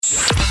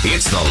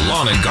It's the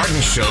Lawn and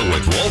Garden Show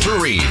with Walter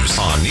Reeves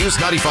on News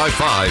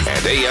 95.5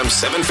 and AM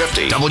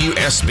 750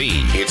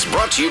 WSB. It's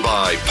brought to you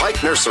by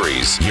Pike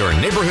Nurseries, your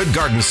neighborhood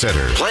garden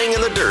center, playing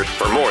in the dirt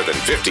for more than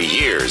 50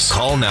 years.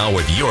 Call now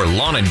with your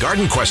lawn and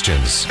garden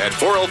questions at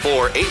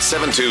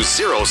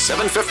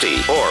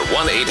 404-872-0750 or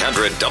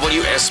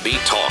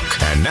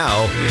 1-800-WSB-TALK. And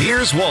now,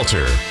 here's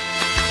Walter.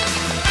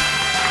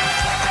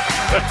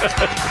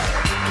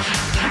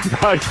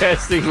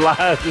 Broadcasting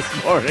live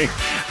this morning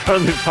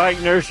from the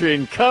Pike Nursery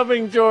in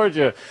Cumming,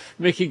 Georgia.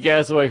 Mickey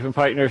Gasaway from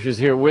Pike Nursery is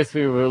here with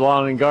me with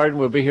Lawn and Garden.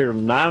 We'll be here at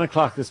 9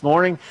 o'clock this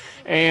morning,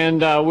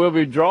 and we'll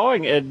be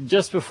drawing at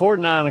just before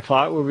 9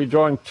 o'clock. We'll be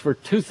drawing for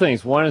two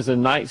things. One is a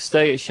night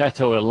stay at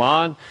Chateau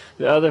Elan.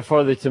 The other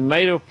for the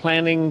tomato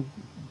planting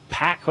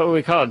pack, what do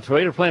we call it?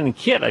 Tomato planting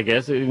kit, I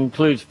guess. It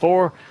includes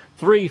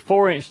three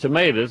 4-inch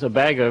tomatoes, a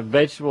bag of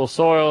vegetable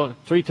soil,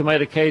 3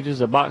 tomato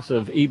cages, a box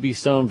of EB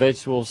Stone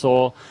vegetable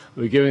soil.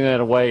 We're giving that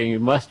away, and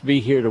you must be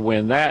here to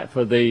win that.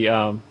 For the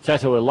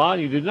Chateau Elan,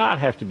 you do not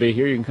have to be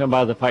here. You can come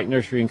by the Pike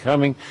Nursery in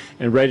Cumming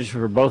and register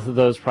for both of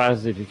those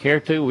prizes if you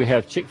care to. We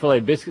have Chick-fil-A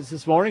biscuits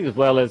this morning, as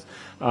well as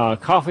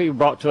coffee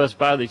brought to us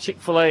by the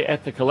Chick-fil-A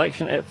at the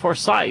collection at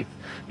Forsyth.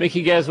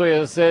 Mickey Gasway,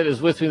 as I said,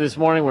 is with me this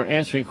morning. We're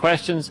answering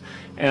questions,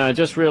 and I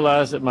just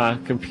realized that my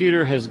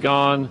computer has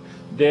gone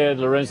dead.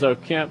 Lorenzo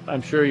Kemp,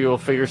 I'm sure you'll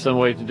figure some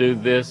way to do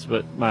this,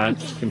 but my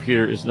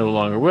computer is no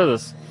longer with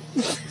us.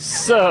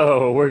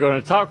 So we're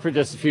going to talk for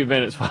just a few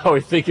minutes while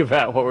we think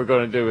about what we're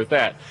going to do with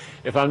that.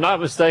 If I'm not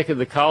mistaken,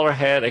 the caller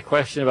had a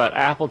question about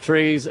apple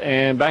trees,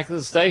 and back at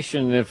the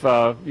station, if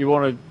you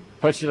want to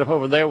punch it up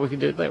over there, we can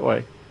do it that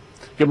way.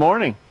 Good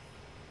morning.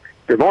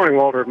 Good morning,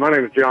 Walter. My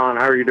name is John.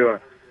 How are you doing?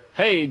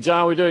 Hey,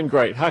 John, we're doing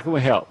great. How can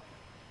we help?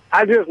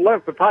 I just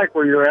left the Pike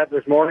where you're at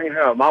this morning.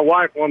 My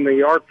wife won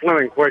the Art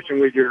Fleming question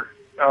with your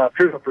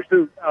Trivial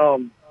Pursuit.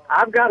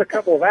 I've got a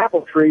couple of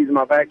apple trees in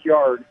my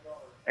backyard,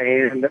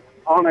 and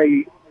on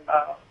a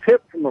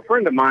tip from a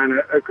friend of mine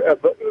a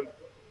couple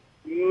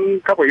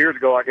of years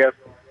ago, I guess,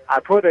 I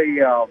put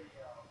a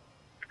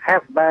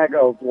half bag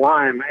of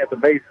lime at the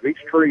base of each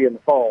tree in the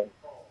fall.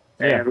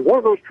 Yeah. And one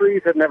of those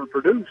trees had never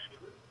produced.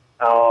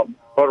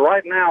 But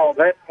right now,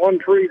 that one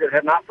tree that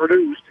had not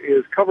produced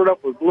is covered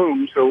up with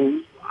bloom, so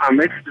I'm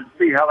interested to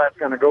see how that's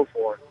going to go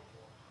for it.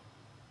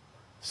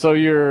 So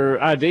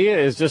your idea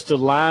is just to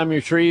lime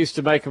your trees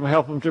to make them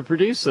help them to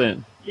produce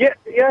then? Yeah,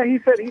 he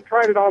said he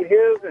tried it on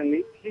his,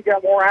 and he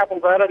got more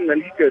apples out of them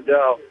than he could,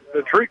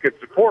 the tree could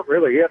support,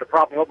 really. He had to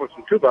prop them up with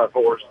some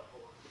 2x4s.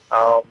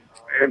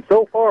 And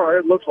so far,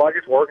 it looks like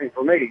it's working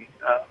for me,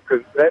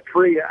 because that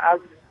tree, I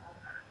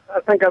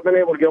think I've been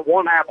able to get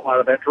one apple out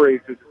of that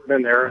tree since it's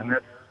been there, and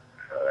that's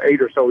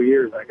 8 or so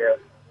years, I guess.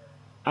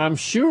 I'm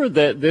sure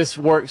that this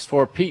works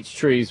for peach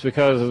trees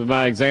because of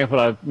my example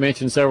I've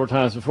mentioned several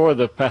times before,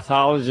 the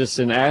pathologist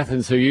in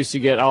Athens who used to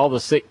get all the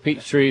sick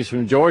peach trees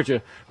from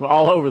Georgia, from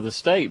all over the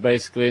state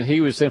basically, and he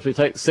would simply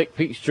take the sick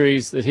peach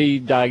trees that he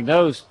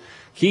diagnosed,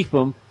 keep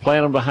them,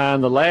 plant them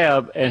behind the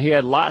lab, and he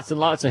had lots and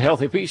lots of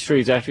healthy peach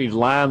trees after he'd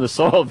limed the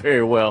soil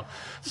very well.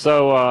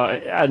 So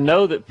I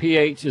know that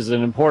pH is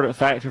an important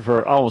factor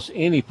for almost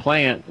any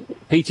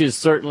plant. Peaches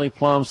certainly,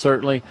 plums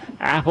certainly,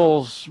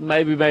 apples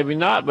maybe, maybe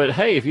not. But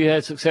hey, if you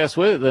had success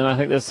with it, then I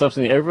think that's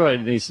something that everybody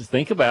needs to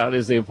think about,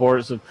 is the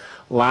importance of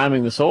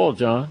liming the soil,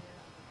 John.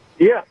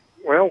 Yeah,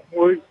 well,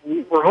 we're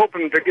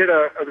hoping to get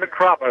a good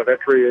crop out of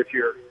that tree this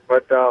year.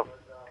 But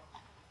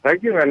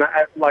thank you. And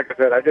like I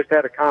said, I just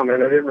had a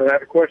comment. I didn't really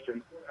have a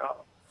question.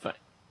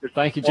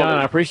 Thank you, John.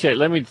 I appreciate it.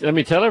 Let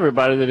me tell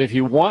everybody that if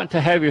you want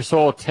to have your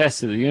soil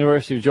tested, the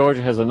University of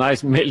Georgia has a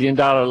nice $1 million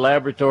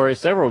laboratory,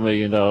 several $1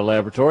 million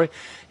laboratory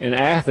in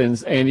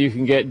Athens, and you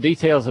can get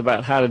details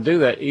about how to do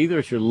that either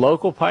at your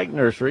local Pike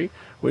Nursery,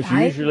 which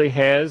usually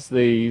has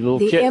the little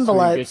kits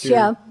envelopes,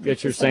 where you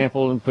get your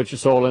sample and put your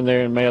soil in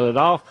there and mail it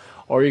off,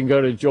 or you can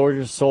go to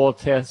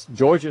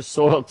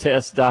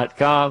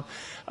georgiasoiltest.com.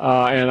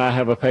 And I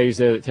have a page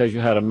there that tells you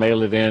how to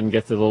mail it in,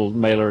 get the little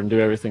mailer, and do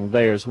everything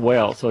there as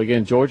well. So,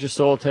 again,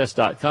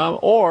 georgiasoiltest.com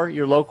or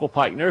your local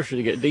Pike Nursery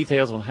to get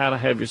details on how to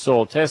have your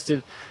soil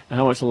tested and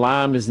how much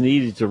lime is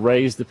needed to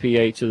raise the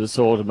pH of the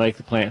soil to make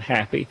the plant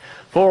happy.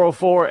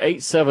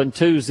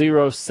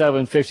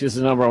 404-872-0750 is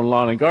the number on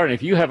Lawn and Garden.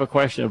 If you have a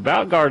question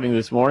about gardening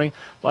this morning,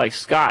 like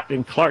Scott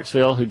in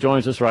Clarksville, who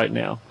joins us right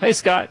now. Hey,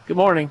 Scott. Good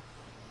morning.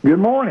 Good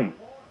morning.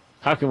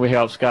 How can we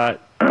help,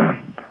 Scott?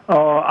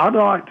 I'd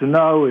like to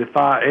know, if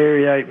I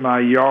aerate my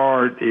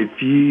yard,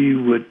 if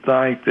you would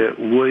think that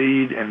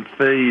weed and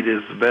feed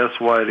is the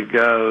best way to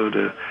go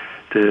to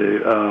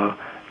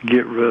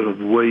get rid of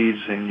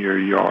weeds in your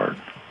yard.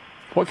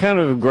 What kind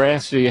of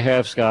grass do you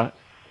have, Scott?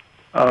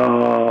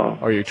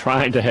 Or you're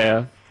trying to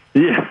have?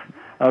 Yeah,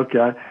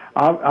 okay.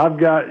 I've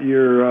got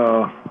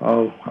your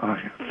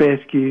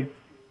fescue.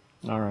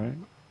 All right.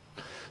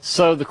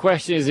 So the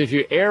question is, if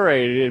you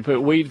aerated it and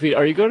put weed feed,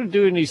 are you going to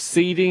do any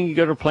seeding? You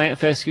going to plant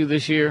fescue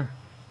this year?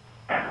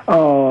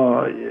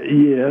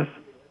 Yes.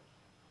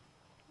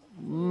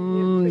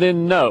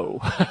 Then no.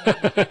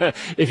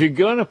 If you're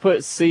going to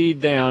put seed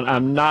down,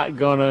 I'm not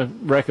going to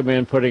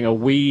recommend putting a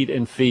weed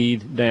and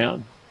feed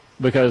down.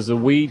 because the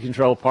weed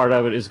control part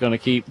of it is going to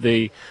keep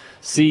the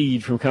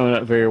seed from coming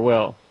up very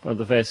well of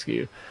the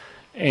fescue.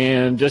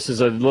 And just as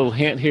a little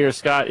hint here,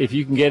 Scott, if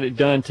you can get it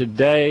done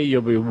today,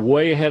 you'll be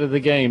way ahead of the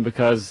game,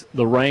 because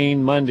the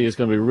rain Monday is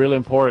going to be really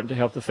important to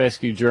help the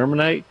fescue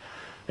germinate.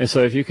 And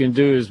so if you can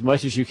do as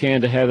much as you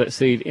can to have that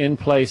seed in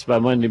place by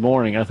Monday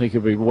morning, I think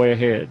you'll be way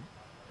ahead.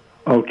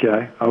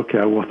 Okay.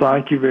 Well,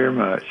 thank you very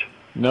much.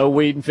 No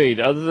weed and feed,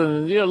 other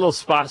than a little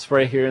spot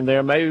spray here and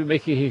there. Maybe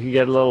Mickey, he could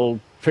get a little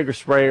trigger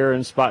sprayer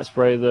and spot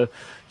spray the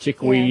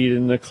chickweed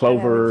and the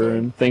clover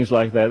and things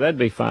like that. That'd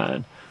be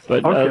fine.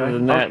 But other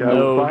than that,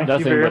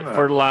 nothing but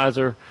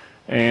fertilizer.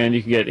 And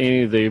you can get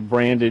any of the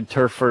branded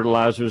turf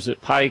fertilizers at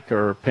Pike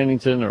or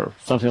Pennington or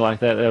something like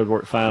that. That would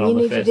work fine on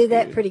the fescue. You need to do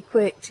that pretty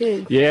quick,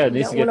 too. Yeah, it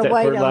needs to get that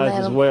fertilized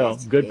as well.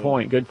 Good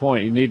point.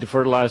 You need to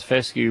fertilize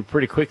fescue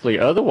pretty quickly.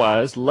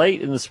 Otherwise,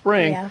 late in the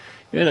spring,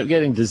 you end up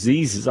getting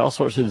diseases, all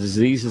sorts of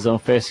diseases on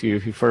fescue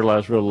if you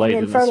fertilize real late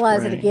in the spring. And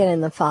fertilize it again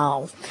in the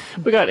fall.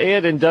 We got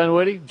Ed in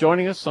Dunwoody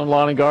joining us on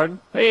Lawn and Garden.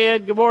 Hey,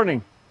 Ed, good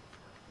morning.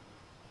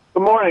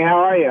 Good morning. How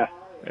are you?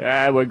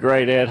 We're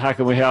great, Ed. How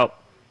can we help?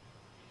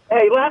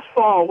 Hey, last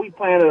fall we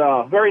planted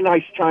a very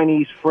nice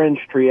Chinese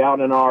fringe tree out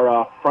in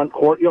our front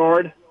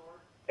courtyard,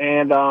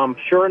 and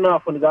sure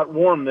enough, when it got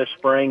warm this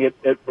spring,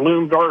 it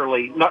bloomed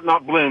early.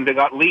 Not bloomed, it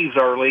got leaves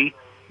early.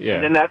 Yeah.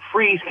 And then that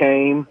freeze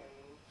came,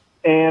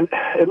 and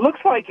it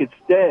looks like it's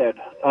dead.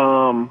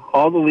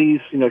 All the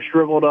leaves,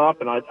 shriveled up,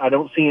 and I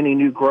don't see any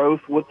new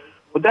growth. Would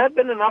that have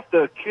been enough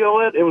to kill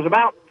it? It was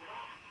about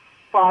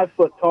 5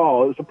 foot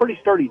tall. It was a pretty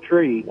sturdy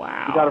tree.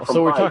 Wow.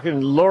 So we're talking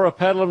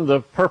loropetalum, the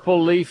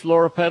purple leaf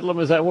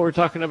loropetalum. Is that what we're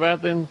talking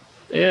about then,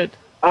 Ed?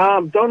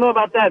 Don't know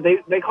about that.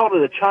 They called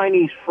it a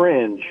Chinese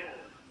fringe.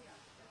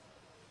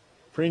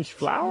 Fringe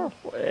flower?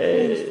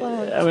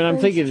 I'm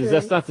thinking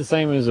that's not the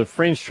same as a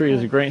fringe tree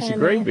as a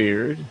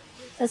graybeard.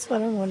 That's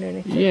what I'm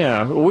wondering.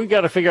 Yeah, we've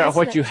got to figure out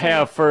what you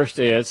have first,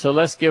 Ed. So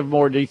let's give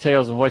more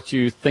details on what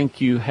you think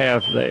you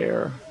have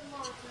there.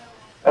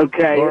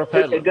 Okay.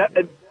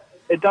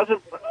 It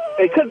doesn't.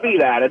 It could be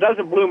that. It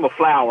doesn't bloom a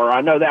flower. I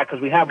know that because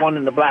we have one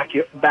in the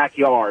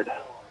backyard.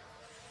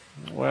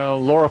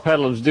 Well,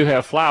 loropetalums do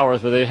have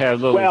flowers, but they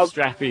have little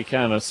strappy,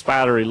 kind of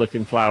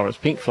spidery-looking flowers,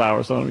 pink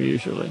flowers on them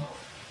usually.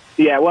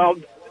 Yeah, well,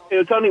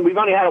 we've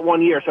only had it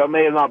 1 year, so it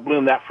may have not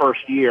bloomed that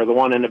first year, the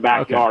one in the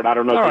backyard. Okay. I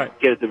don't know if you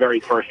get it the very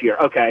first year.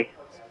 Okay.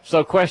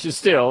 So question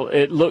still,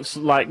 it looks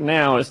like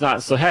now it's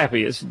not so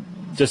happy. It's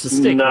just a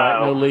stick,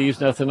 right? No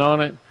leaves, nothing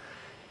on it?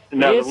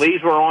 No, the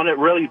leaves were on it,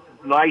 really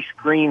nice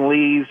green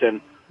leaves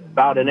and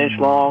about an inch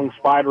long,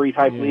 spidery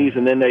type leaves,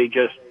 and then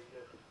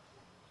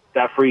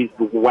that freeze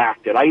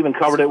whacked it. I even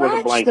covered it with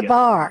a blanket. Scratch the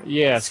bark.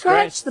 Yeah,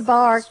 scratch the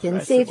bark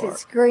and see if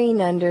it's green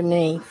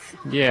underneath.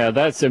 Yeah,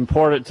 that's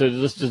important to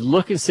just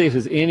look and see if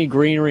there's any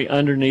greenery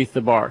underneath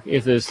the bark.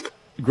 If there's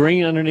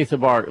green underneath the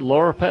bark,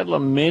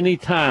 loropetalum many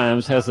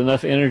times has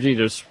enough energy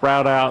to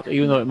sprout out,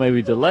 even though it may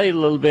be delayed a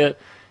little bit.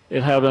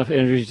 It'll have enough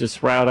energy to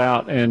sprout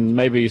out and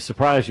maybe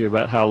surprise you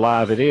about how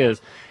live it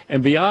is.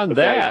 And beyond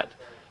that,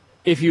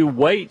 if you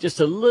wait just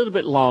a little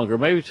bit longer,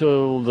 maybe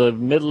till the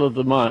middle of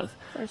the month,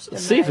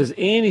 see if there's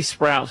any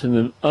sprouts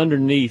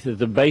underneath at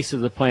the base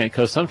of the plant,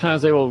 because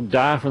sometimes they will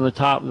die from the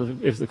top.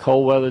 If the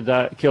cold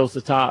weather kills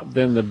the top,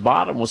 then the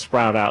bottom will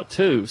sprout out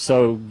too.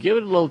 So give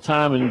it a little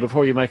time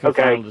before you make a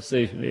final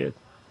decision, Ed.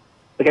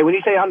 Okay, when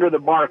you say under the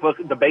bark, look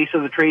at the base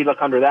of the tree,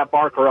 look under that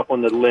bark or up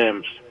on the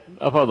limbs?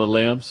 Up on the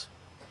limbs.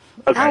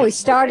 Okay. I always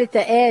start at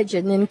the edge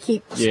and then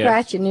keep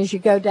scratching as you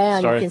go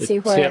down. You can see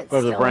where it's tip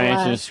of the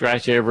branch and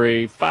scratch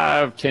every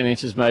 5-10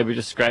 inches maybe.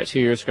 Just scratch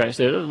here, scratch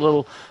there. A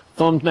little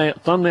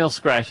thumbnail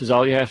scratch is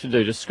all you have to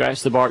do. Just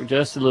scratch the bark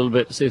just a little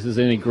bit to see if there's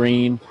any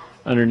green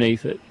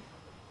underneath it.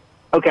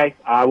 Okay,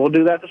 I will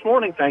do that this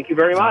morning. Thank you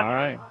very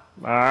much.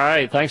 All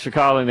right. Thanks for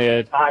calling,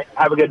 Ed. All right.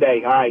 Have a good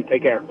day. All right.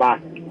 Take care. Bye.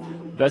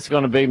 That's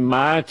going to be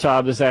my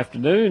job this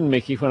afternoon,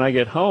 Mickey, when I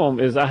get home,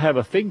 is I have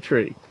a fig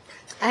tree.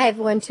 I have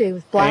one, too,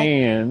 with black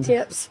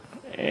tips.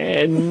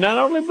 And not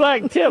only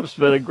black tips,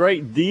 but a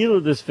great deal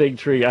of this fig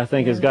tree, I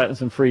think, has gotten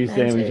some freeze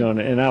damage on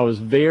it. And I was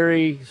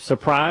very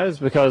surprised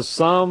because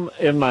some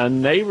in my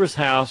neighbor's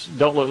house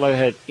don't look like they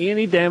had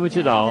any damage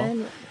at all.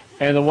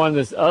 And the one in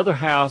this other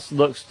house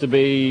looks to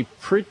be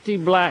pretty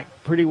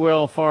black, pretty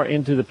well far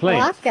into the plant.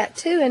 Well, I've got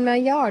two in my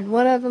yard.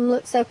 One of them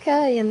looks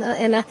okay, and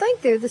I think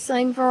they're the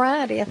same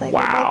variety. I think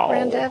they're both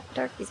brown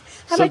turkeys.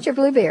 How about your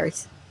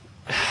blueberries?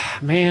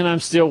 Man, I'm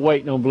still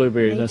waiting on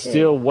blueberries. I'm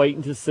still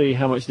waiting to see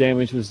how much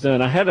damage was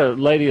done. I had a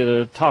lady at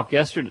a talk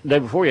day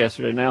before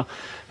yesterday now,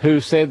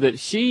 who said that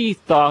she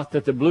thought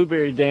that the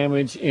blueberry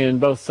damage in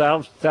both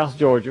South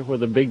Georgia, where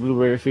the big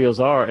blueberry fields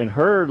are, and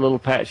her little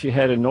patch she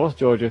had in North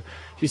Georgia,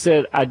 she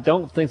said, I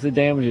don't think the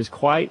damage is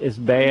quite as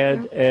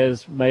bad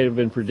as may have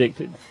been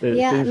predicted.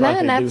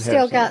 Mine, I've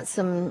still got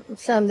some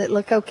that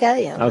look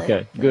okay.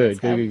 Okay,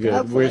 good.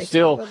 We're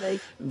still,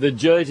 the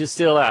judge is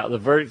still out. The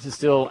verdict is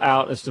still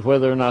out as to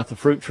whether or not the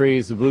fruit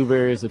trees, the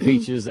blueberries, the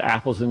peaches, the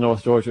apples in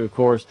North Georgia, of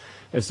course,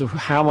 as to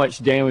how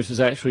much damage was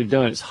actually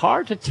done. It's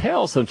hard to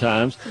tell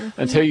sometimes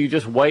until you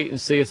just wait and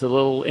see if the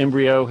little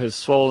embryo has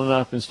swollen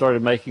up and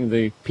started making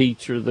the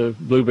peach or the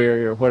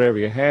blueberry or whatever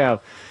you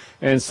have.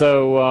 And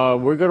so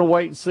we're going to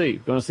wait and see.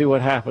 We're going to see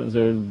what happens.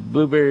 The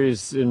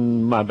blueberries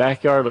in my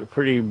backyard look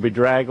pretty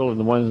bedraggled, and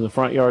the ones in the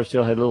front yard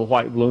still had little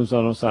white blooms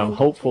on them, so I'm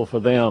hopeful for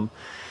them.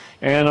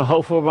 And I'm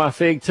hopeful for my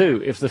fig,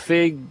 too. If the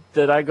fig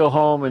that I go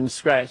home and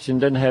scratch and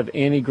doesn't have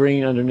any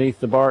green underneath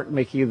the bark,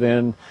 Mickey,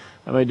 then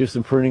I may do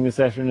some pruning this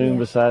afternoon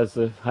besides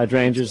the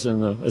hydrangeas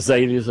and the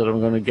azaleas that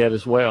I'm going to get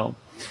as well.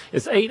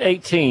 It's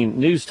 8:18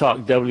 News Talk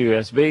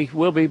WSB.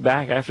 We'll be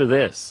back after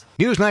this.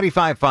 News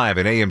 95.5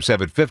 and AM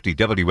 750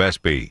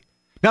 WSB.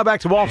 Now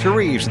back to Walter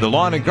Reeves, the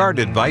lawn and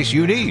garden advice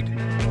you need.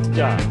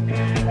 Yeah.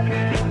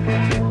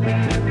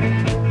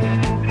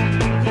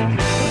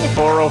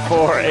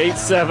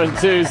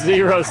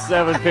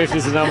 404-872-0750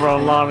 is the number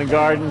on Lawn and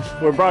Garden.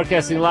 We're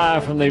broadcasting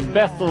live from the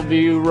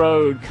Bethelview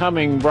Road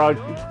Cumming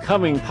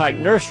Pike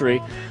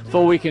Nursery.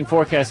 Full weekend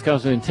forecast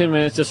comes in 10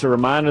 minutes. Just a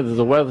reminder that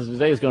the weather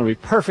today is going to be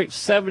perfect.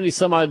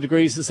 70-some-odd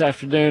degrees this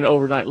afternoon.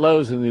 Overnight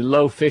lows in the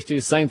low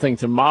 50s. Same thing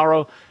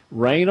tomorrow.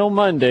 Rain on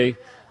Monday.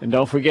 And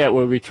don't forget,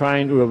 we'll be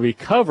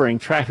covering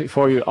traffic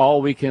for you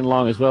all weekend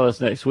long as well as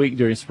next week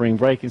during spring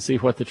break and see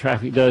what the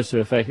traffic does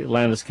to affect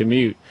Atlanta's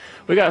commute.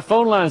 We got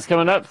phone lines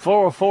coming up,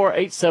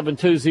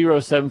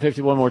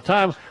 404-872-0750. One more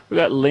time. We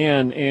got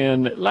Lynn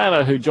in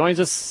Atlanta who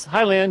joins us.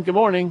 Hi, Lynn. Good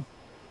morning.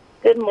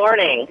 Good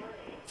morning.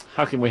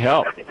 How can we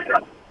help?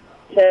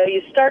 So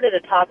you started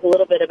to talk a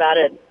little bit about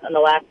it in the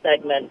last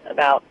segment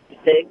about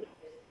figs.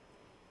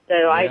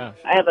 So I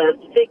have a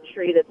fig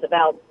tree that's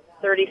about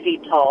 30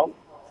 feet tall.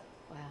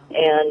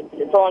 And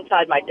it's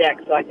alongside my deck,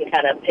 so I can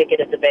kind of pick it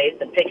at the base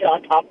and pick it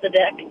on top of the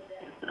deck.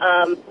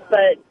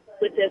 But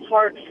with this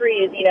hard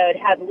freeze, it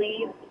had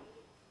leaves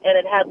and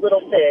it had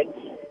little figs.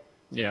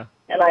 Yeah.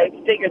 And I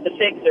figured the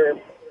figs are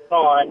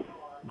gone.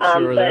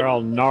 Sure, they're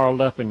all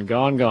gnarled up and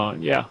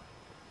gone. Yeah.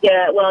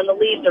 Yeah, well, and the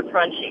leaves are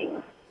crunchy.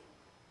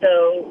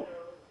 So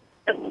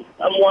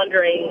I'm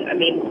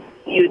wondering,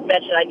 you had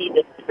mentioned I need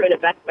to prune it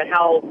back, but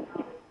how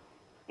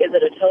is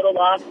it a total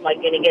loss? Am I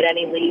going to get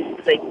any leaves?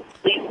 Because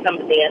leaves come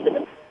to the end of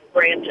the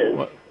branches.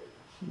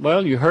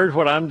 Well, you heard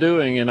what I'm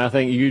doing, and I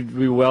think you'd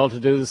be well to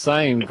do the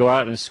same. Go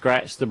out and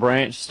scratch the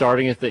branch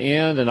starting at the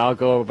end, and I'll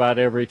go about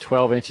every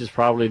 12 inches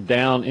probably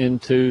down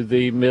into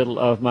the middle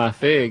of my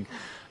fig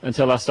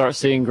until I start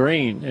seeing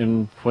green.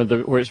 And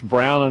where it's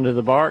brown under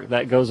the bark,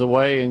 that goes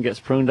away and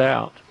gets pruned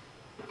out.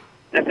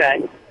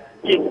 Okay.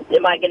 Is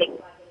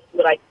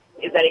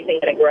anything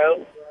going to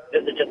grow?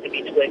 Is it just to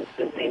be twigs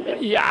this season?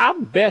 Yeah, I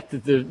bet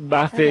that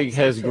my fig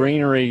has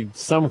greenery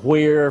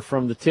somewhere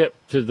from the tip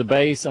to the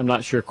base. I'm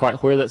not sure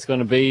quite where that's going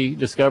to be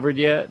discovered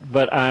yet,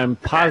 but I'm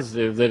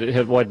positive that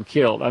it wasn't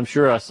killed. I'm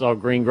sure I saw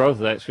green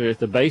growth actually at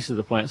the base of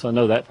the plant, so I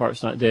know that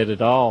part's not dead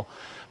at all.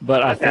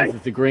 But I think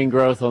that the green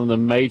growth on the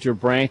major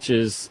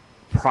branches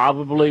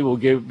probably will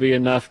be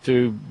enough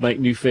to make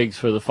new figs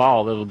for the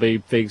fall. That'll be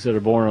figs that are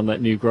born on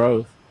that new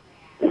growth.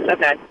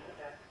 Okay.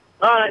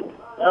 All right.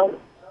 Well,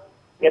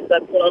 guess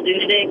that's what I'll do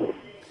today.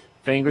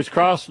 Fingers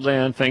crossed,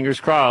 Lynn. Fingers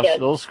crossed. Yes.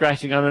 A little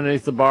scratching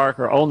underneath the bark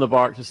or on the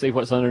bark to see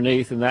what's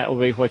underneath, and that will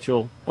be what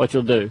you'll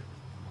do.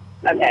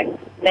 Okay.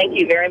 Thank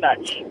you very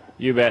much.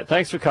 You bet.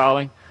 Thanks for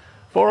calling.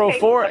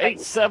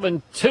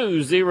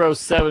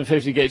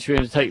 404-872-0750 gets you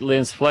in to take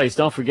Lynn's place.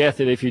 Don't forget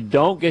that if you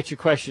don't get your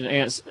question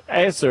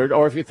answered,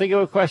 or if you think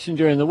of a question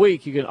during the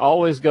week, you can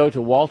always go to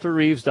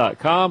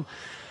walterreeves.com.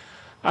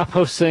 I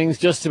post things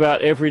just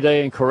about every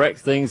day and correct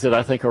things that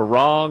I think are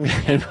wrong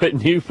and put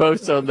new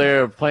posts on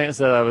there of plants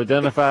that I've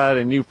identified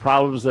and new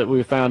problems that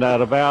we found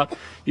out about.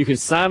 You can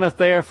sign up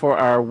there for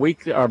our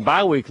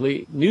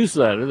bi-weekly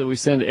newsletter that we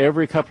send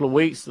every couple of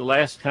weeks. The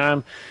last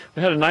time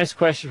we had a nice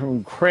question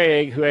from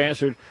Craig who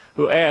asked,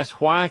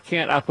 why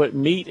can't I put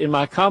meat in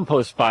my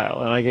compost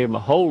pile? And I gave him a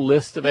whole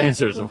list of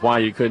answers of why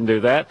you couldn't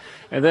do that.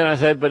 And then I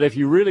said, but if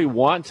you really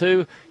want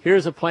to,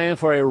 here's a plan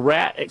for a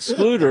rat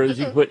excluder that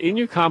you can put in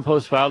your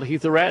compost pile to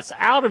keep the rats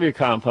out of your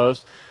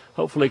compost.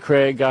 Hopefully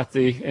Craig got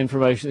the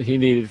information that he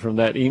needed from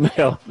that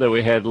email that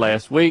we had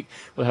last week.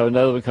 We'll have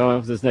another one coming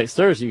up this next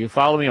Thursday. You can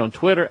follow me on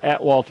Twitter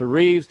at Walter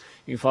Reeves.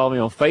 You can follow me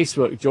on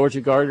Facebook, Georgia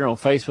Gardener on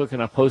Facebook,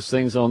 and I post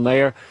things on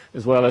there,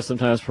 as well as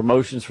sometimes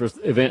promotions for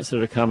events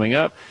that are coming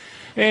up.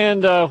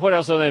 And what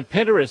else on there?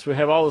 Pinterest. We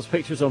have all those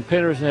pictures on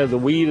Pinterest and have the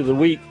weed of the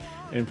week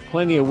and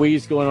plenty of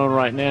weeds going on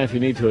right now. If you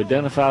need to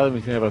identify them,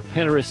 if you have a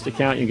Pinterest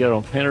account, you get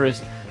on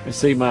Pinterest and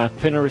see my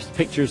Pinterest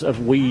pictures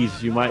of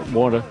weeds you might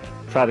want to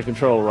try to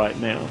control right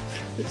now.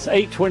 It's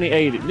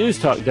 8:28 at News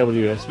Talk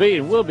WSB,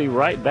 and we'll be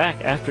right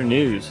back after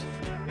news.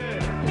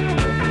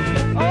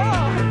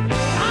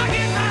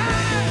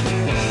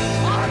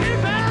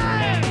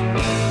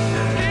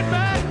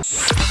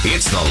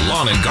 It's the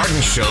Lawn and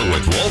Garden Show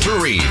with Walter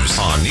Reeves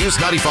on News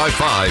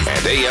 95.5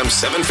 and AM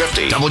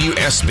 750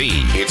 WSB.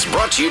 It's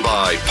brought to you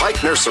by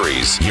Pike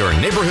Nurseries, your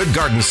neighborhood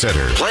garden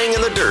center, playing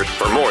in the dirt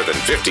for more than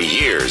 50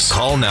 years.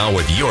 Call now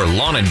with your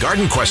lawn and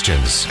garden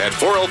questions at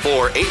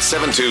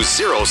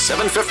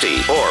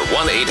 404-872-0750 or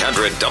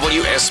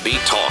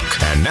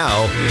 1-800-WSB-TALK. And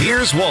now,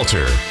 here's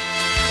Walter.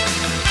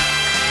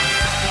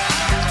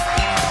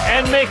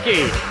 And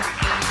Mickey.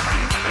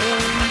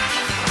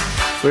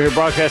 We're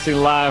broadcasting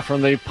live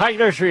from the Pike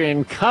Nursery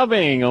in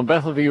Cumming on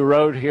Bethelview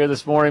Road here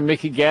this morning.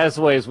 Mickey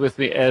Gasaway is with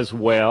me as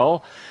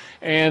well.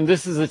 And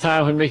this is the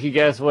time when Mickey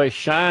Gasaway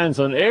shines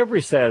on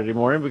every Saturday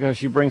morning because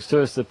she brings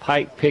to us the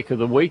Pike Pick of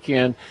the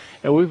weekend.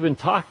 And we've been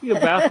talking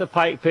about the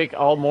Pike Pick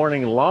all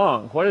morning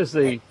long. What is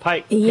the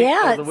Pike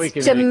Pick of the weekend?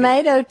 It's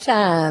tomato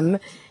time.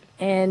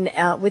 And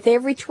with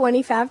every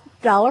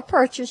 $25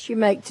 purchase you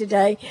make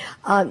today,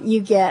 you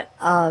get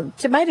a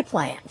tomato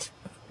plant.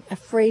 A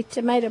free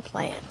tomato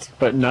plant.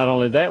 But not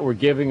only that, we're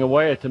giving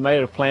away a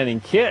tomato planting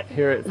kit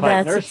here at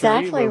Pike Nursery. That's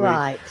exactly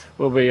right.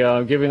 We'll be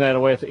giving that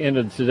away at the end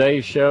of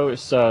today's show.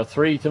 It's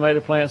 3 tomato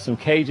plants, some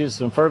cages,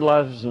 some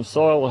fertilizers, some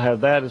soil. We'll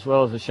have that as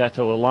well as a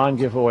Chateau Lawn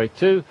giveaway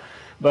too.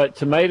 But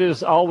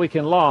tomatoes all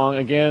weekend long.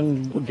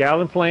 Again,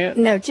 gallon plant.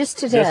 No, just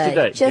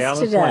today.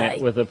 Gallon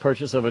plant with a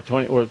purchase of a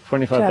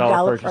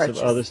 $25 purchase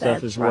of other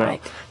stuff as well.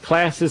 Right.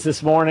 Classes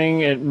this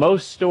morning at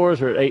most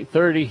stores are at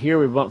 8:30. Here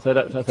we bumped that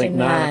up to I think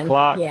 9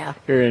 o'clock. Yeah.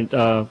 Here in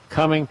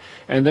Cumming,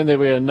 and then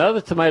there'll be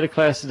another tomato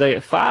class today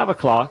at 5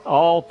 o'clock.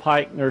 All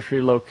Pike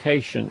Nursery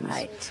locations.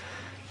 Right.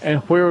 And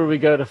where would we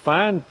go to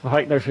find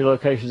Pike Nursery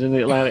locations in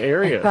the Atlanta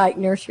area?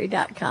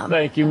 PikeNursery.com.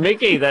 Thank you,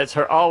 Mickey. That's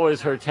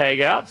always her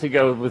tag out to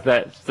go with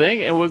that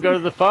thing. And we'll go to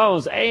the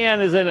phones. Ann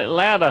is in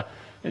Atlanta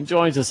and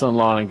joins us on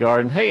Lawn and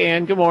Garden. Hey,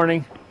 Ann, good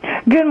morning.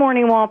 Good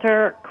morning,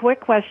 Walter. Quick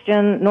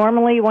question.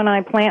 Normally when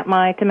I plant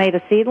my tomato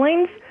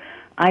seedlings,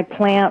 I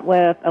plant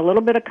with a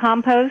little bit of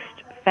compost,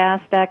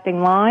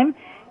 fast-acting lime,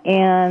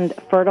 and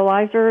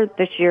fertilizer.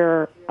 This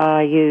year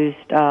I used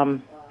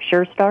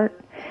Sure Start.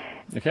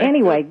 Okay.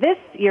 Anyway, this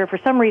year, for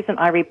some reason,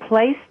 I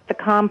replaced the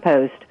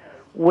compost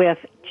with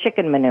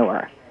chicken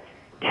manure.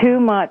 Too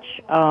much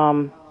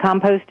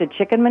composted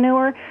chicken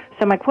manure.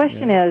 So my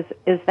question is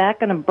that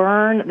going to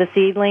burn the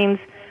seedlings?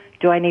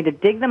 Do I need to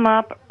dig them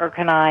up, or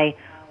can I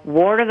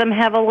water them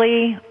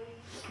heavily?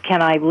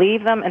 Can I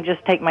leave them and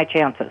just take my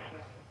chances?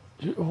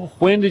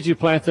 When did you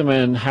plant them,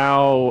 and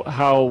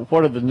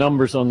what are the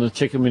numbers on the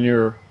chicken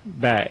manure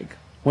bag?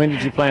 When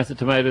did you plant the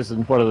tomatoes,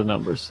 and what are the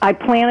numbers? I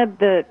planted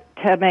the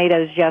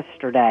tomatoes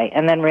yesterday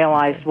and then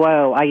realized,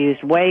 whoa, I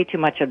used way too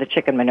much of the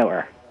chicken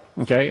manure.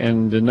 Okay,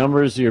 and the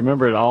numbers, do you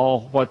remember at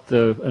all what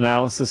the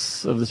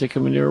analysis of the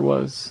chicken manure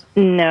was?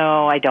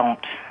 No, I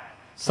don't.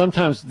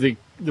 Sometimes the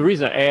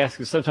reason I ask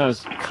is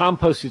sometimes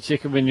composted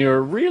chicken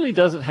manure really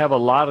doesn't have a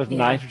lot of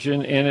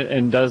nitrogen in it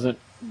and doesn't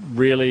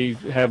really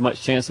have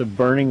much chance of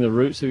burning the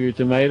roots of your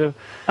tomato.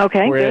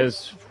 Okay.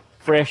 Whereas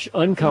fresh,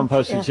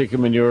 uncomposted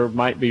chicken manure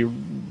might be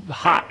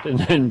hot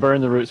and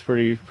burn the roots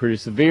pretty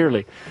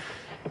severely.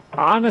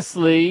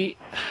 Honestly,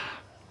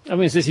 I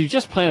mean, since you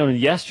just planted them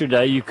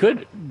yesterday, you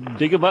could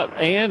dig them up,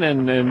 Ann,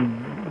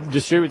 and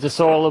distribute the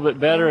soil a little bit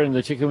better and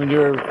the chicken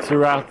manure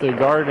throughout the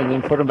garden and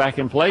then put them back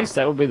in place.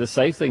 That would be the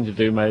safe thing to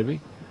do,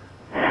 maybe.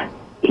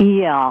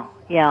 Yeah.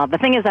 The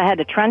thing is I had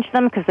to trench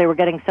them because they were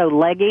getting so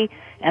leggy,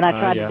 and I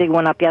tried to dig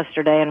one up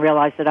yesterday and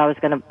realized that I was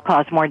going to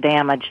cause more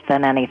damage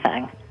than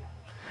anything.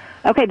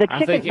 Okay, the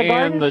chicken, I think,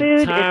 Ann,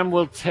 the time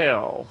will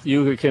tell.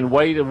 You can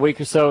wait a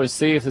week or so and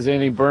see if there's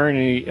any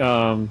burning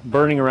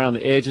around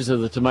the edges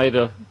of the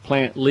tomato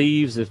plant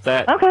leaves. If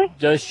that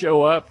does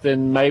show up,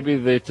 then maybe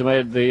the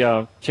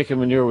chicken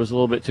manure was a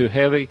little bit too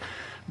heavy.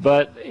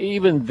 But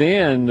even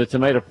then, the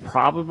tomato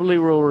probably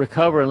will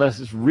recover unless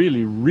it's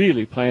really,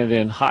 really planted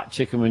in hot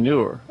chicken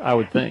manure, I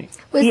would think.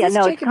 Was this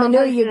chicken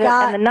manure you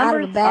got and the numbers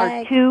out of the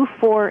bag? are 2,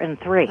 4, and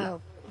 3.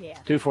 Oh. Yeah.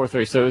 2, 4,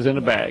 3. So it was in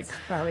a bag.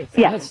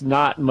 Yeah. That's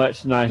not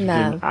much nitrogen.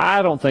 No.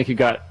 I don't think you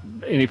got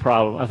any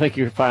problem. I think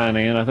you're fine,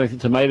 Ann. I think the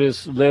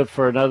tomatoes live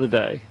for another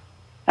day.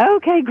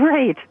 Okay,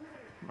 great.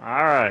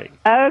 All right.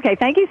 Okay,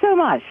 thank you so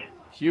much.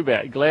 You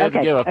bet. Glad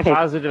to give a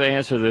positive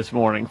answer this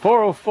morning.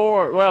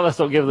 404, well, let's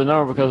don't give the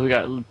number because we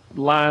got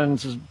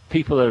lines of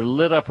people that are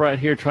lit up right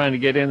here trying to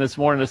get in this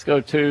morning. Let's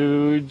go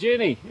to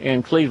Jenny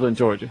in Cleveland,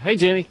 Georgia. Hey,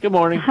 Jenny. Good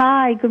morning.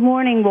 Hi. Good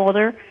morning,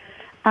 Walter.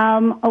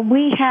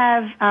 We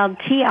have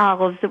tea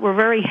olives that were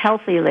very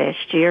healthy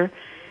last year,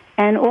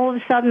 and all of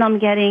a sudden I'm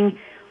getting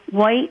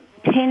white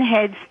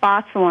pinhead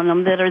spots on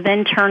them that are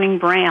then turning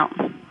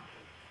brown.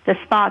 The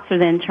spots are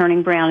then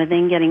turning brown and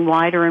then getting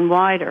wider and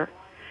wider.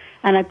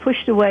 And I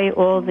pushed away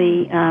all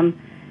the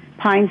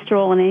pine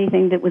straw and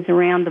anything that was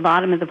around the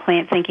bottom of the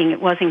plant, thinking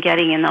it wasn't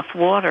getting enough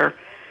water,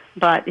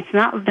 but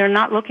they're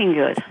not looking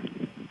good.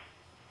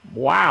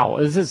 Wow.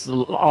 Is this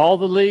all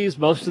the leaves,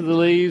 most of the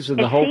leaves, and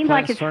the whole plant's turning brown? It seems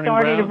like it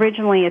started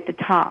originally at the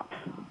top.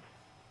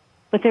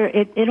 But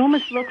it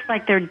almost looks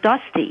like they're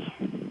dusty.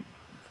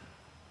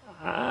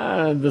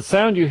 The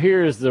sound you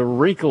hear is the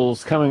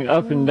wrinkles coming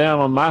up and down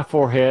on my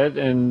forehead,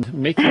 and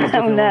Mickey's looking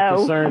a little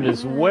concerned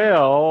as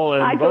well.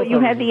 And I thought you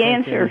had the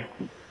answer.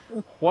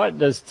 What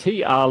does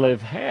tea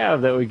olive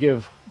have that would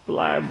give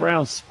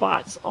brown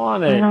spots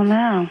on it? I don't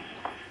know.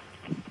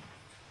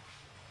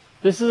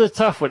 This is a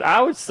tough one. I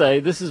would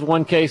say this is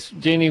one case,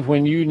 Jenny,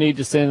 when you need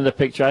to send a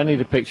picture. I need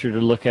a picture to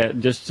look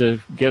at just to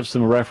give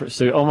some reference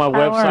to. On my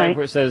website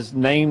where it says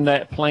name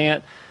that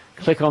plant,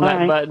 click on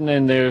that button,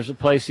 and there's a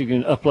place you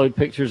can upload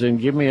pictures and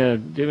give me a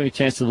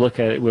chance to look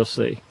at it. We'll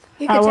see.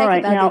 You can take it by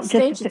now, the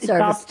extension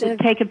service to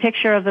take a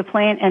picture of the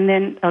plant and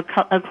then a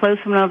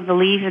close-up of the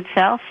leaf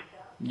itself?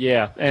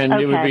 Yeah, and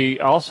it would be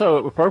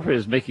also appropriate,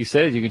 as Mickey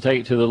said, you can take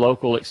it to the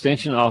local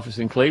extension office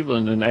in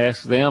Cleveland and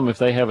ask them if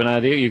they have an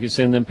idea. You can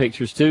send them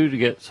pictures, too, to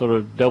get sort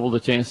of double the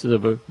chances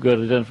of a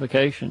good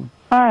identification.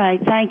 All right,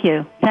 thank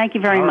you. Thank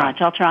you very much.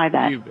 I'll try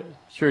that.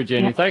 Sure,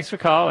 Jenny. Yeah. Thanks for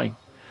calling.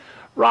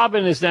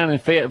 Robin is down in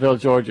Fayetteville,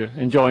 Georgia,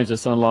 and joins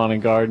us on Lawn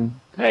and Garden.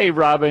 Hey,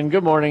 Robin,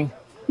 good morning.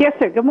 Yes,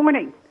 sir, good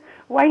morning.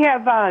 Well, I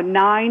have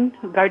 9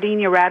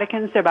 gardenia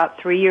radicans. They're about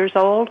 3 years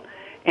old,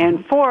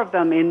 and 4 of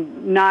them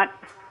in not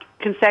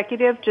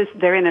consecutive, just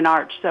they're in an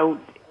arch. So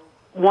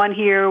one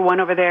here,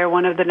 one over there,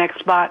 one of the next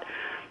spot.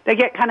 They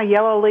get kind of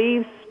yellow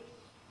leaves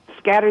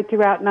scattered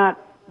throughout, not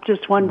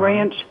just one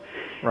branch.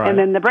 Right. And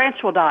then the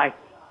branch will die.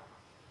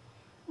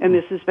 And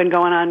this has been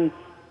going on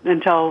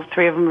until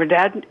 3 of them are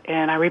dead,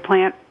 and I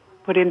replant,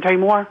 put in 3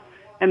 more,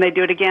 and they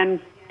do it again,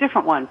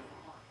 different one.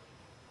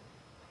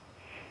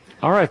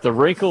 All right, the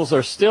wrinkles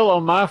are still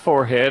on my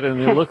forehead,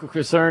 and the look of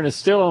concern is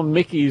still on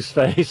Mickey's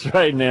face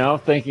right now,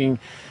 thinking,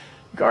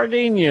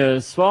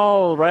 gardenias,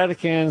 small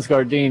radicans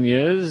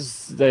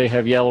gardenias, they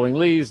have yellowing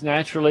leaves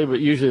naturally, but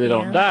usually they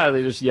don't die.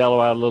 They just yellow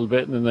out a little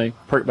bit, and then they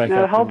perk back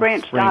up. The whole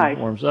branch dies.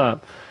 Warms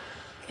up.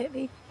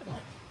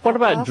 What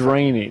about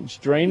drainage?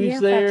 Drainage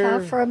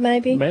there?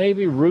 Maybe.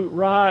 Maybe root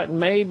rot.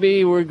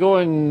 Maybe we're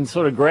going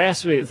sort of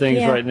grasping at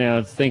things right now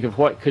to think of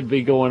what could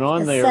be going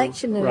on there,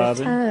 section at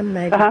a time,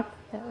 maybe.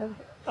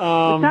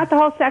 It's not the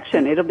whole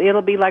section.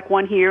 It'll be like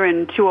 1 here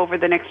and 2 over,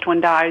 the next one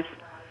dies.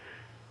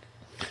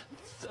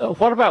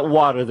 What about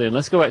water then?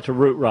 Let's go back to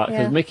root rot,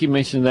 because Mickey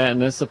mentioned that,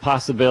 and that's a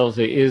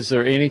possibility. Is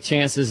there any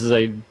chance this is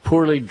a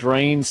poorly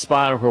drained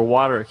spot where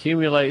water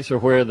accumulates, or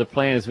where the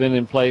plant has been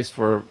in place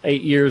for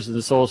 8 years and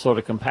the soil sort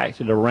of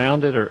compacted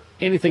around it, or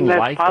anything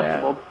like that?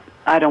 That's possible.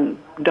 I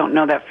don't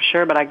know that for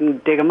sure, but I can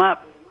dig them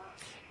up.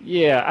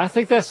 Yeah, I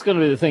think that's going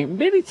to be the thing.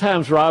 Many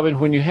times, Robin,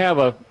 when you have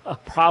a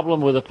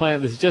problem with a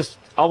plant that's just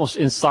almost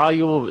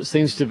insoluble, but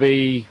seems to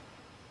be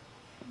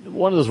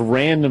one of those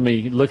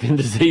randomly looking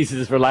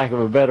diseases, for lack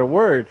of a better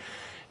word,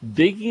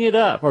 digging it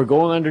up or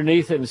going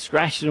underneath it and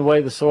scratching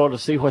away the soil to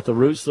see what the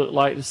roots look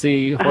like, to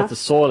see what the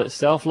soil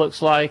itself looks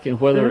like,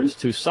 and whether it's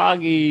too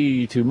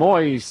soggy, too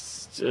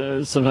moist,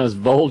 sometimes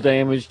vole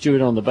damage,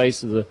 chewing on the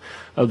base of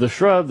the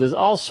shrub. There's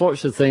all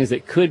sorts of things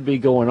that could be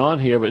going on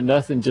here, but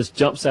nothing just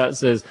jumps out and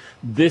says,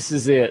 this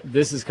is it.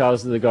 This is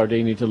causing the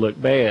gardenia to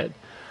look bad.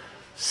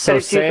 So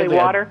it's usually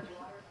water?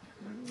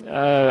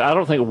 I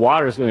don't think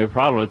water is going to be a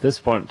problem at this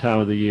point in time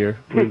of the year.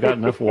 We've got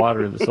enough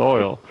water in the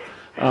soil.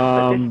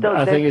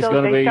 I think it's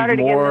going to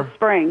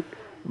be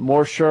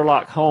more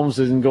Sherlock Holmes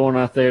isn't going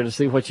out there to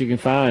see what you can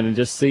find and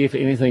just see if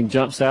anything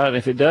jumps out. And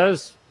if it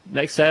does,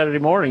 next Saturday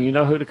morning, you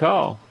know who to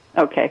call.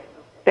 Okay.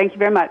 Thank you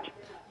very much.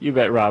 You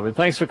bet, Robin.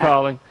 Thanks for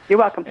calling. You're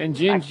welcome. And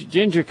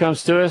Ginger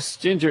comes to us.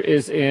 Ginger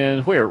is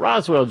in where?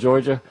 Roswell,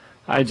 Georgia.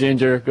 Hi,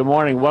 Ginger. Good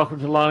morning. Welcome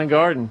to Lawn and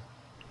Garden.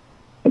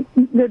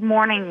 Good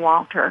morning,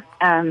 Walter.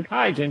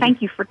 Hi, Ginger.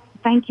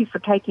 Thank you for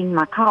taking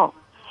my call.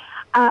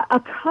 A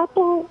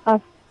couple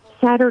of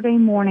Saturday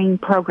morning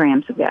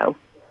programs ago,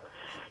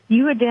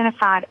 you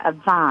identified a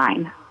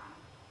vine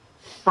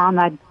from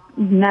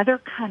another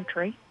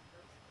country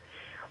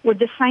with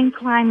the same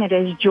climate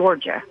as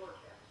Georgia,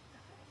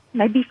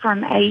 maybe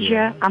from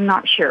Asia. I'm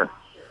not sure.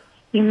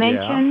 You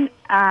mentioned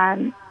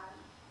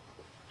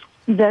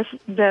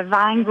the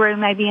vine grew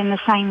maybe in the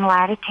same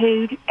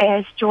latitude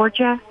as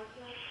Georgia.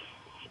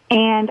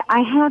 And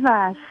I have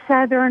a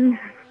southern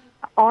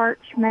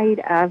arch made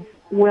of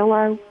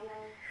willow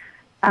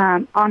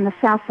on the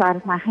south side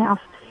of my house,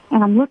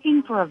 and I'm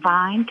looking for a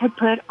vine to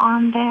put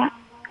on that,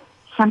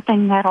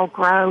 something that'll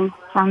grow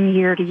from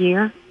year to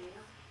year.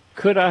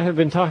 Could I have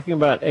been talking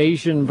about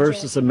Asian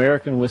versus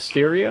American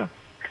wisteria?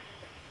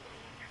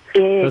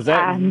 Because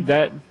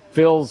that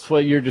fills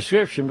your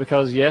description,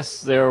 because,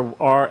 yes, there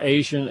are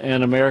Asian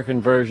and American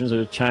versions.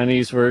 The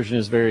Chinese version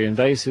is very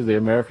invasive. The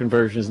American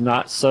version is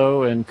not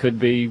so and could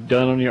be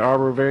done on your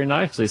arbor very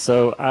nicely.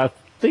 So I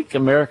think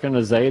American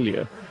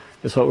azalea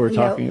is what we're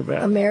talking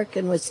about.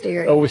 American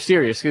wisteria. Oh,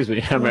 wisteria, excuse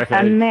me.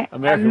 American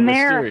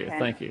wisteria,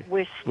 thank you.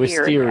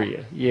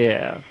 Wisteria,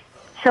 yeah.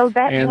 So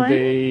that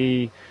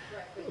and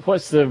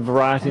what's the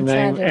variety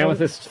name?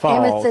 Amethyst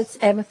Falls.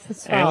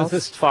 Amethyst Falls.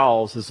 Amethyst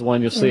Falls is the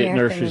one you'll see at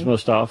nurseries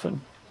most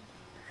often.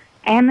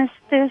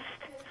 Amethyst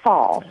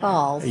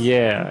Falls.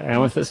 Yeah,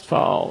 Amethyst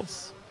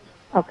Falls.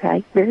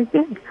 Okay, very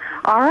good.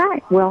 All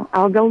right, well,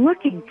 I'll go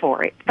looking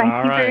for it. Thank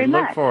you very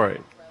much. Look for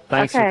it.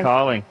 Thanks for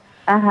calling.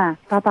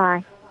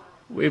 Bye-bye.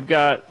 We've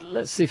got,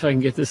 let's see if I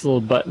can get this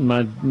little button.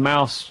 My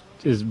mouse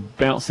is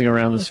bouncing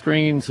around the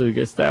screen, so it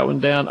gets that one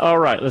down. All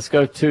right, let's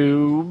go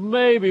to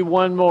maybe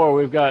one more.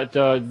 We've got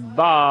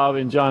Bob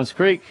in Johns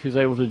Creek who's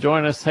able to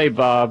join us. Hey,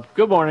 Bob.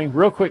 Good morning.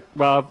 Real quick,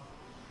 Bob.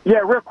 Yeah,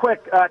 real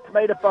quick.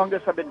 Tomato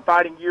fungus I've been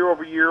fighting year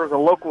over year with a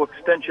local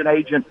extension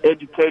agent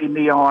educating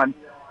me on.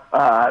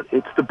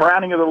 It's the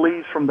browning of the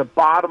leaves from the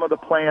bottom of the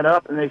plant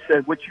up, and they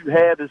said what you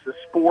have is the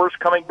spores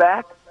coming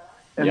back.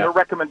 And their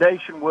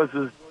recommendation was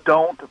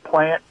don't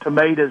plant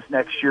tomatoes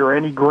next year or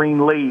any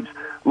green leaves.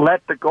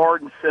 Let the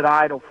garden sit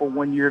idle for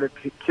 1 year to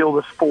kill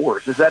the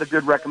spores. Is that a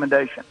good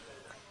recommendation?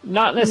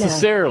 Not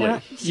necessarily.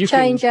 No. You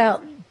change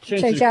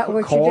can out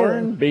what corn,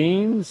 you're doing.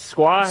 beans,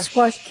 squash,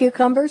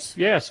 cucumbers.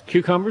 Yes,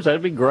 cucumbers.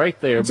 That'd be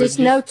great there. Just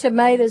no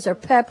tomatoes or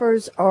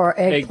peppers or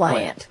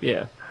eggplant.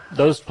 Yeah,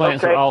 those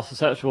plants are all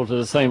susceptible to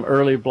the same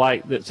early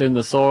blight that's in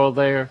the soil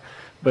there.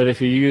 But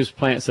if you use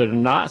plants that are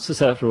not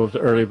susceptible to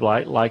early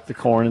blight, like the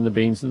corn and the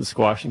beans and the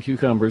squash and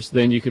cucumbers,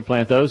 then you could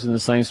plant those in the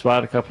same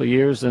spot a couple of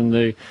years,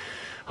 and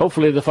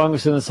hopefully the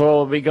fungus in the soil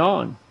will be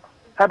gone.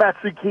 How about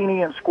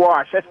zucchini and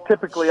squash? That's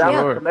typically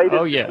our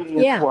tomato,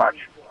 zucchini, and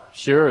squash.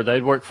 Sure,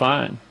 they'd work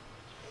fine.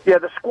 Yeah,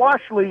 the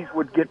squash leaves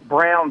would get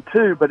brown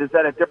too, but is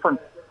that a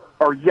different,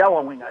 or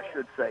yellowing, I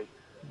should say?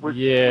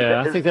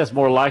 I think that's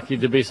more likely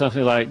to be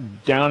something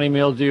like downy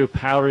mildew,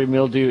 powdery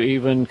mildew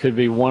even could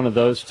be one of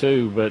those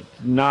too, but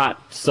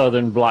not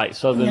southern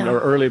blight.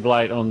 Or early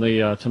blight on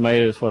the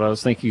tomatoes, what I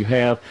was thinking you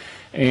have.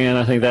 And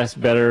I think that's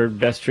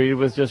best treated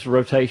with just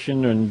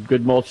rotation and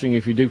good mulching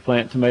if you do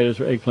plant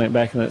tomatoes or eggplant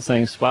back in that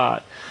same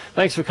spot.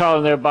 Thanks for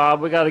calling there, Bob.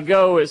 We got to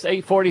go. It's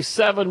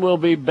 8:47. We'll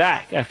be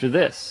back after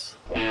this.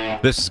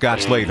 This is Scott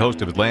Slade,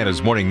 host of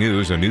Atlanta's Morning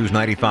News on News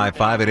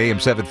 95.5 at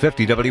AM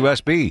 750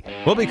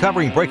 WSB. We'll be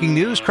covering breaking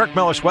news, Kirk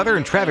Mellish weather,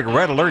 and traffic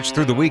red alerts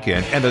through the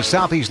weekend. And the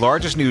Southeast's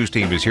largest news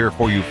team is here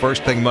for you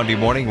first thing Monday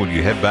morning when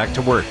you head back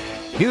to work.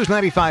 News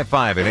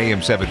 95.5 at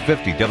AM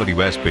 750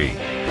 WSB.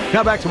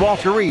 Now back to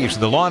Walter Reeves,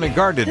 the lawn and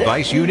garden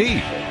advice you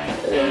need.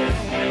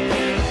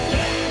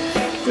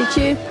 Did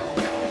you?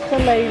 I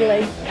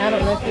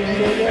don't know if you can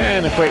do that.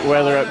 And a quick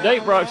weather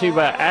update brought to you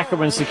by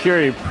Ackerman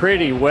Security.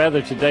 Pretty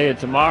weather today and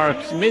tomorrow.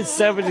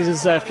 Mid-70s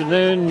this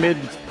afternoon,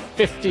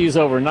 mid-50s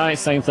overnight.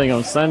 Same thing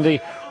on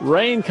Sunday.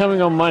 Rain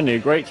coming on Monday. A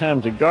great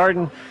time to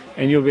garden.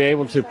 And you'll be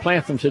able to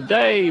plant them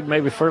today,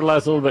 maybe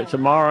fertilize a little bit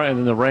tomorrow, and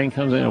then the rain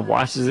comes in and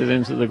washes it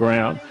into the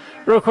ground.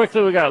 Real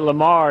quickly, we got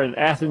Lamar in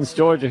Athens,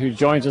 Georgia, who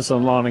joins us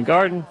on Lawn and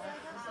Garden.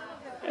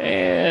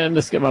 And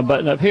let's get my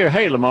button up here.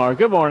 Hey, Lamar.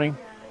 Good morning.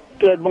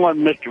 Good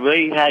morning, Mr.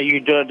 Reed. How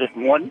you doing this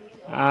morning?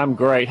 I'm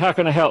great. How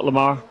can I help,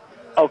 Lamar?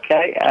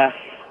 Okay.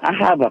 I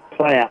have a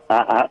plant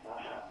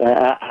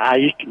I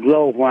used to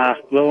grow when I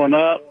was growing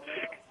up.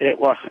 It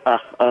was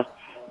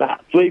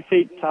about 3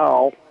 feet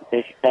tall.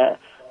 The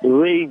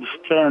leaves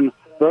turn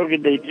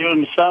burgundy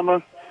during the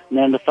summer, and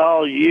then the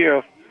fall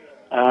year,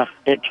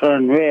 it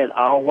turned red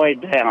all the way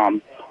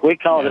down. We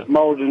called it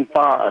molten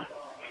fire.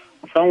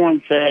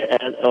 Someone said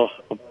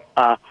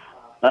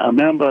a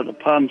member of the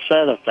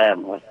poinsettia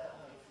family.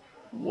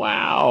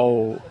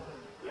 Wow.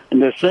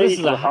 And the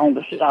seeds are on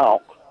the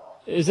stalk.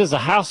 Is this a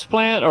house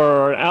plant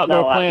or an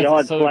outdoor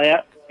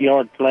plant?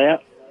 Yard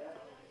plant.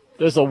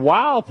 There's a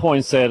wild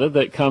poinsettia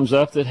that comes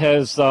up that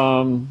has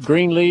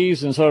green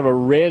leaves and sort of a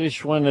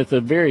reddish one at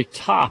the very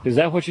top. Is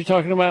that what you're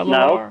talking about,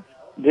 Lamar?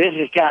 No. This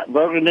has got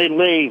burgundy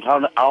leaves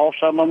on it all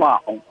summer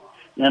long. And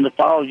then the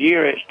fall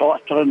year, it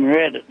starts turning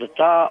red at the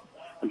top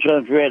and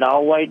turns red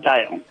all the way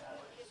down.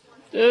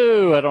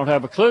 Ooh, I don't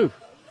have a clue.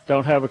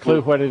 Don't have a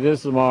clue what it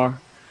is, Lamar.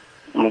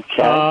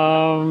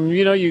 Okay.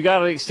 You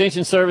got an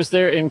extension service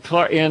there in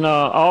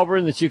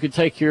Auburn that you could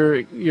take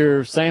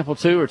your sample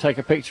to, or take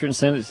a picture and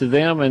send it to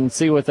them and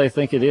see what they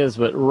think it is.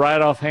 But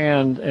right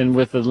offhand, and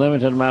with the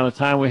limited amount of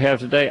time we have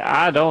today,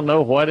 I don't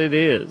know what it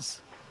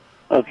is.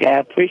 Okay, I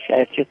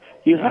appreciate you.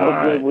 You have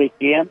a good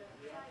weekend.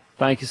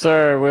 Thank you,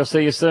 sir. We'll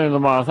see you soon,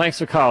 Lamar. Thanks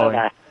for calling.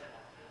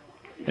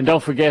 Bye-bye. And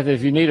don't forget that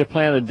if you need a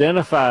plant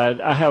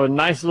identified, I have a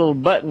nice little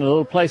button, a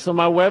little place on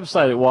my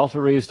website at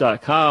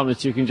walterreeves.com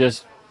that you can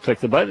just click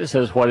the button that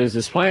says, what is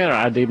this plant, or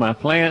ID my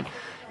plant.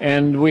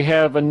 And we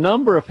have a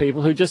number of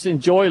people who just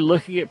enjoy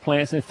looking at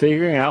plants and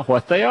figuring out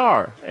what they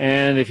are.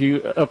 And if you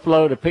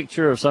upload a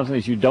picture of something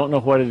that you don't know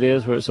what it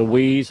is, whether it's a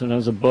weed,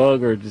 sometimes a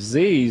bug or a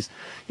disease,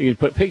 you can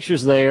put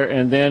pictures there,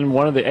 and then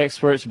one of the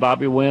experts,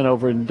 Bobby Wynn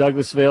over in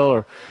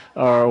Douglasville,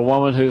 or a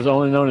woman who's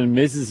only known as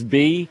Mrs.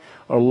 B,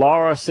 or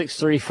Laura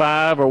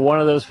 635, or one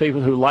of those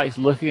people who likes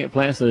looking at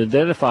plants and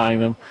identifying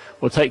them,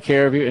 will take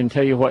care of you and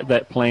tell you what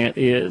that plant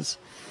is.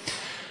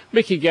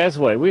 Mickey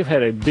Gasaway, we've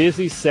had a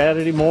busy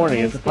Saturday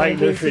morning at the Pike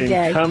Nursery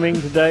in Cumming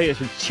today. It's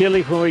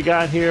chilly when we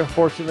got here.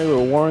 Fortunately,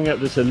 we're warming up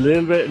just a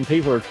little bit, and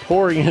people are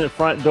pouring in the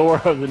front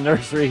door of the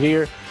nursery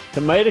here.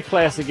 Tomato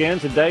class again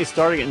today,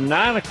 starting at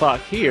 9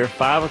 o'clock here,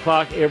 5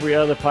 o'clock every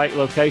other Pike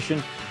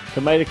location.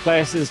 Tomato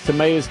classes,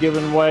 tomatoes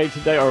given away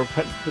today, or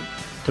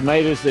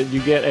tomatoes that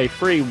you get a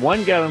free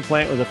 1-gallon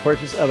plant with a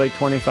purchase of a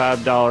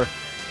 $25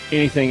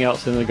 anything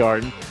else in the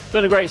garden. It's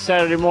been a great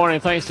Saturday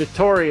morning. Thanks to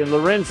Tori and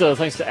Lorenzo.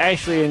 Thanks to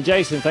Ashley and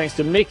Jason. Thanks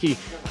to Mickey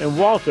and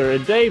Walter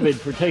and David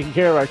for taking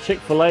care of our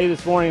Chick-fil-A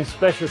this morning.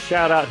 Special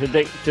shout out to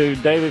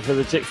David for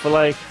the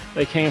Chick-fil-A.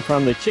 They came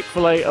from the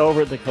Chick-fil-A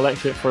over at the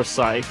Collection at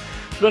Forsyth.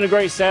 It's been a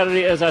great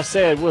Saturday. As I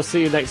said, we'll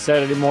see you next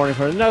Saturday morning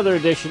for another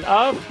edition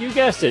of, you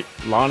guessed it,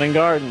 Lawn and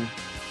Garden.